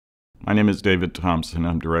My name is David Thompson.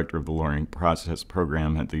 I'm Director of the Lawyering Process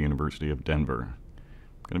Program at the University of Denver.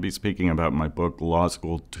 I'm going to be speaking about my book, Law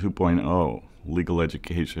School 2.0, Legal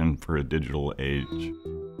Education for a Digital Age.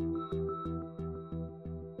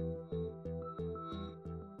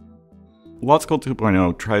 Law School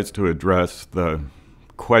 2.0 tries to address the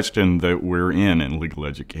question that we're in legal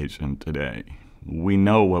education today. We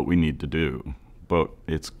know what we need to do, but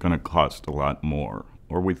it's going to cost a lot more,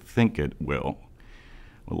 or we think it will.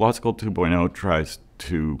 What Law School 2.0 tries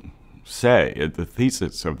to say, the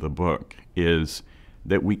thesis of the book, is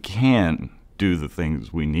that we can do the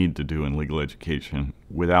things we need to do in legal education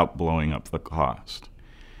without blowing up the cost.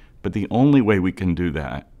 But the only way we can do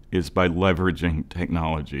that is by leveraging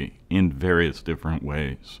technology in various different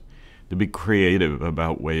ways, to be creative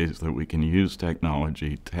about ways that we can use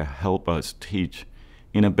technology to help us teach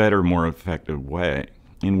in a better, more effective way,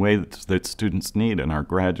 in ways that students need and our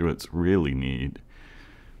graduates really need,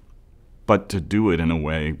 but to do it in a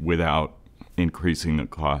way without increasing the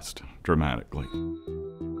cost dramatically.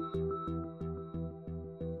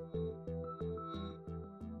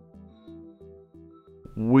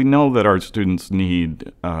 We know that our students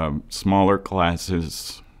need smaller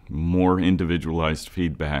classes, more individualized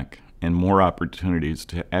feedback, and more opportunities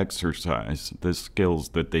to exercise the skills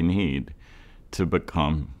that they need to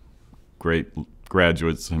become great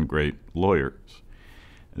graduates and great lawyers.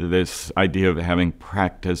 This idea of having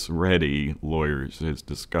practice-ready lawyers is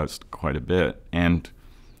discussed quite a bit. And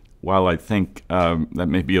while I think that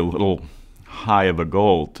may be a little high of a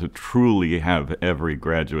goal to truly have every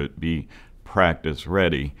graduate be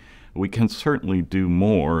practice-ready, we can certainly do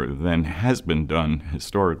more than has been done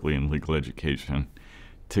historically in legal education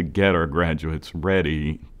to get our graduates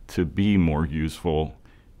ready to be more useful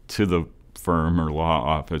to the firm or law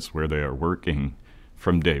office where they are working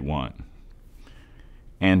from day one.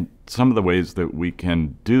 And some of the ways that we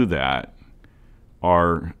can do that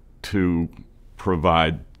are to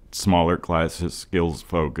provide smaller classes,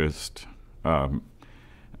 skills-focused,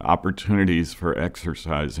 opportunities for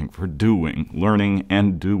exercising, for doing, learning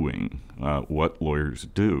and doing what lawyers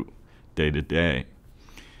do day to day.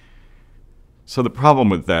 So the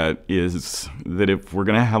problem with that is that if we're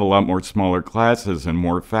going to have a lot more smaller classes and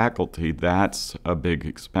more faculty, that's a big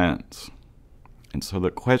expense. And so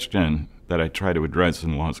the question that I try to address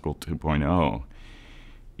in Law School 2.0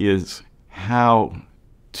 is how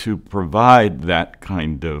to provide that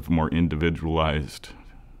kind of more individualized,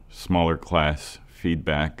 smaller class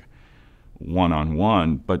feedback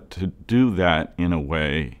one-on-one, but to do that in a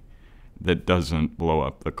way that doesn't blow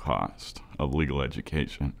up the cost of legal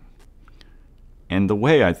education. And the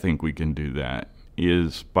way I think we can do that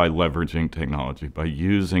is by leveraging technology, by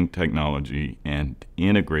using technology and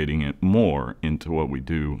integrating it more into what we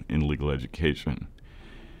do in legal education.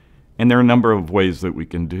 And there are a number of ways that we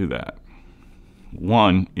can do that.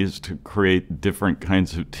 One is to create different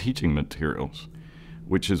kinds of teaching materials,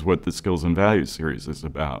 which is what the Skills and Values series is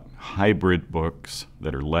about. Hybrid books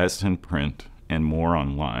that are less in print and more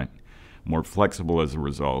online, more flexible as a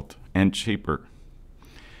result, and cheaper.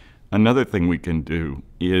 Another thing we can do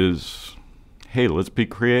is, hey, let's be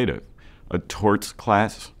creative. A torts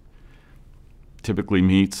class typically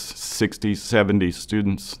meets 60, 70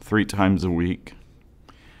 students 3 times a week.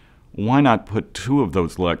 Why not put 2 of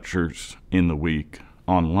those lectures in the week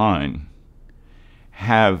online?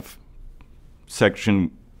 Have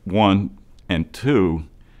section 1 and 2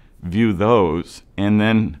 view those, and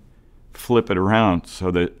then flip it around so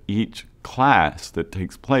that each class that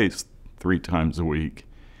takes place 3 times a week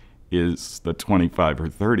is the 25 or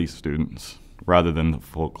 30 students rather than the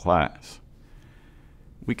full class.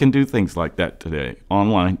 We can do things like that today.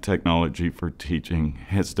 Online technology for teaching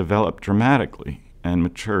has developed dramatically and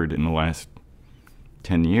matured in the last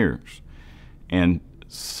 10 years. And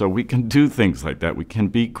so we can do things like that. We can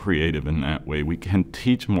be creative in that way. We can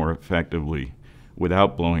teach more effectively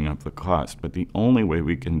without blowing up the cost. But the only way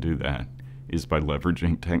we can do that is by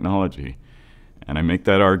leveraging technology. And I make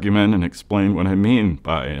that argument and explain what I mean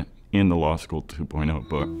by it in the Law School 2.0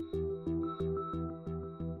 book.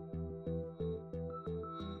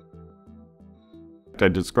 I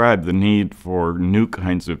describe the need for new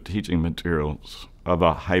kinds of teaching materials of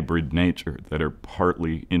a hybrid nature that are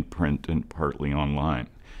partly in print and partly online.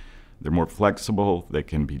 They're more flexible, they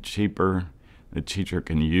can be cheaper, the teacher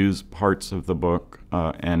can use parts of the book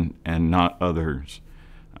and not others.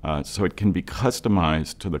 So it can be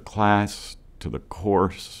customized to the class, to the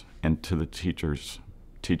course, and to the teacher's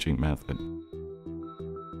teaching method.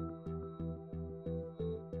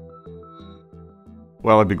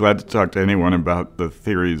 Well, I'd be glad to talk to anyone about the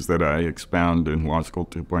theories that I expound in Law School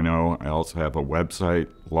 2.0. I also have a website,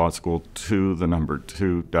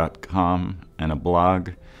 lawschool2.com, and a blog.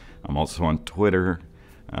 I'm also on Twitter.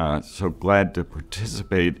 So glad to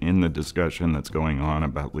participate in the discussion that's going on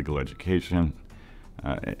about legal education.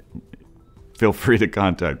 Feel free to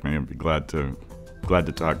contact me. I'd be glad to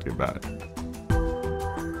talk to you about it.